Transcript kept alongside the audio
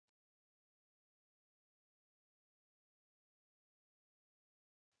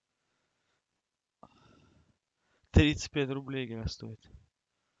35 рублей игра стоит.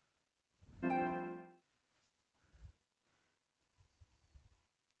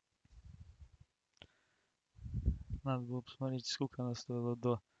 Надо было посмотреть, сколько она стоила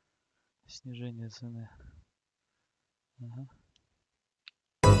до снижения цены. Ага.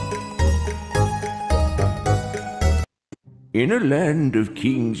 In a land of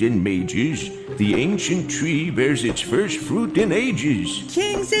kings and mages, the ancient tree bears its first fruit in ages.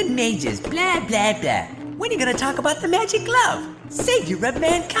 Kings and mages, blah, blah, blah. When are you gonna talk about the magic glove? Savior of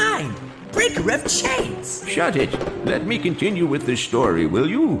mankind, breaker of chains. Shut it. Let me continue with the story, will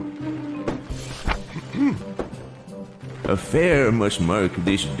you? A fair must mark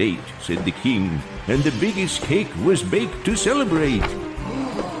this date, said the king, and the biggest cake was baked to celebrate.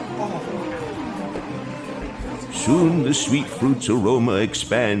 Soon the sweet fruit's aroma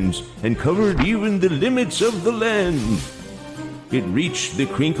expands and covered even the limits of the land. It reached the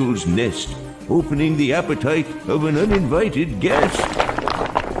Krinkle's nest, opening the appetite of an uninvited guest.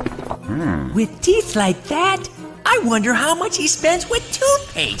 With teeth like that, I wonder how much he spends with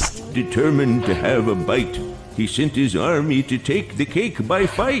toothpaste. Determined to have a bite, he sent his army to take the cake by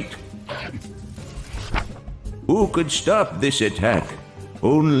fight. Who could stop this attack?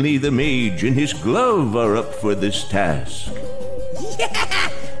 Only the mage and his glove are up for this task.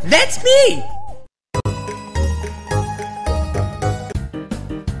 Yeah, that's me!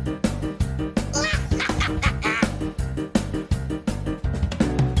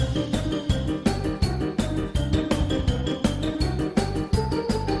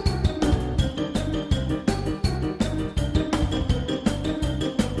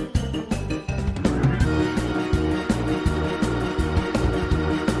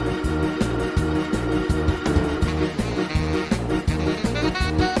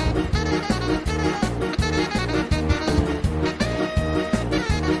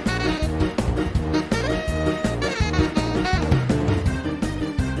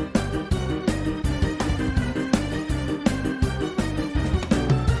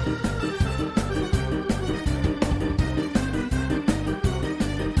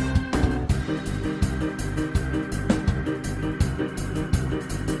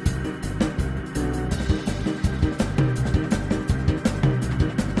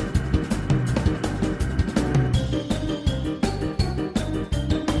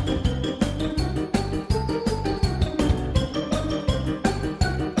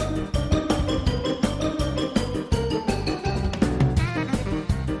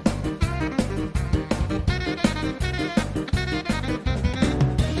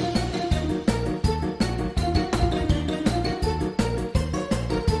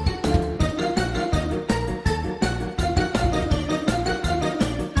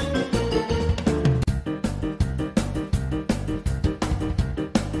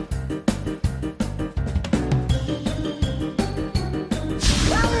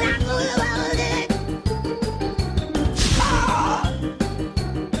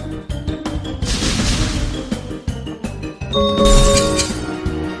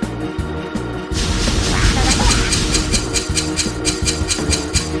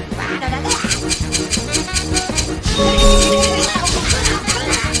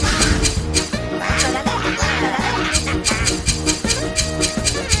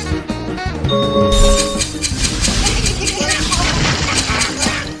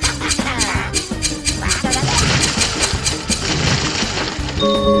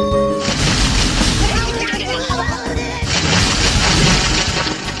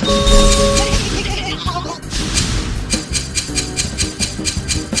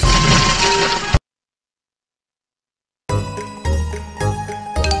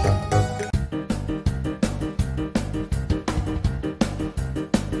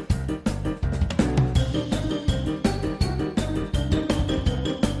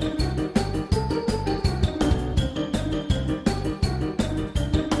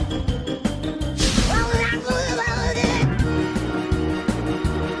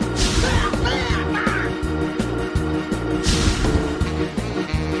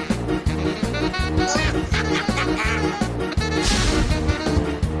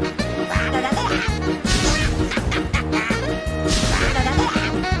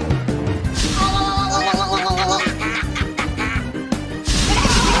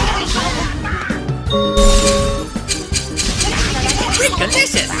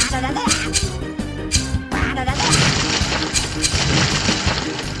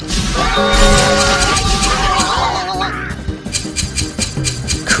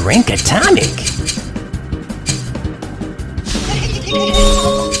 Atomic.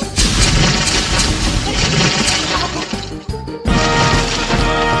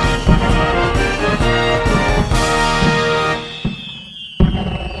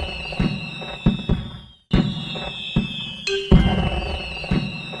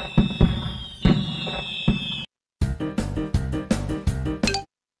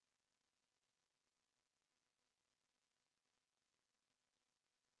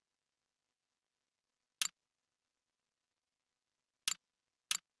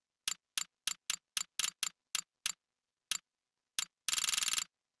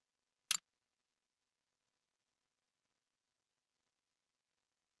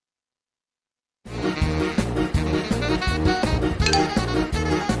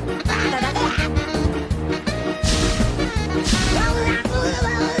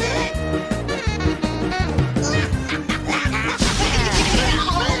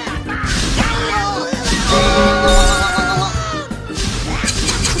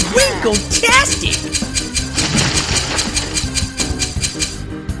 Krinkle-tastic!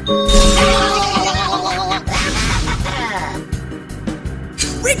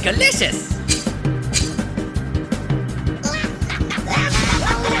 Rickalicious!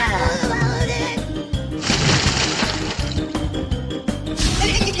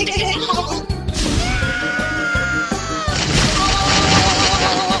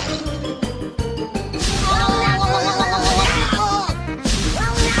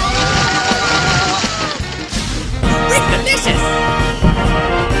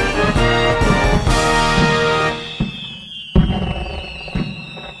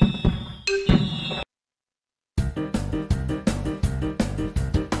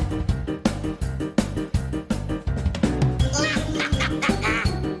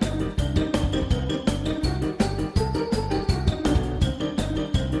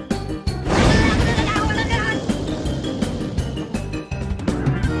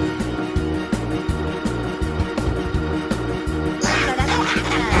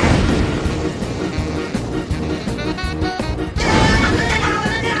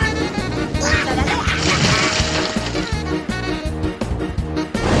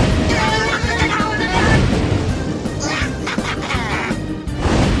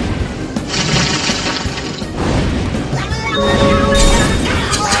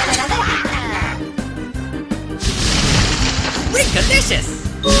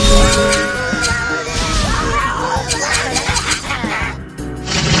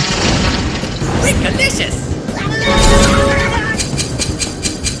 Rickalicious!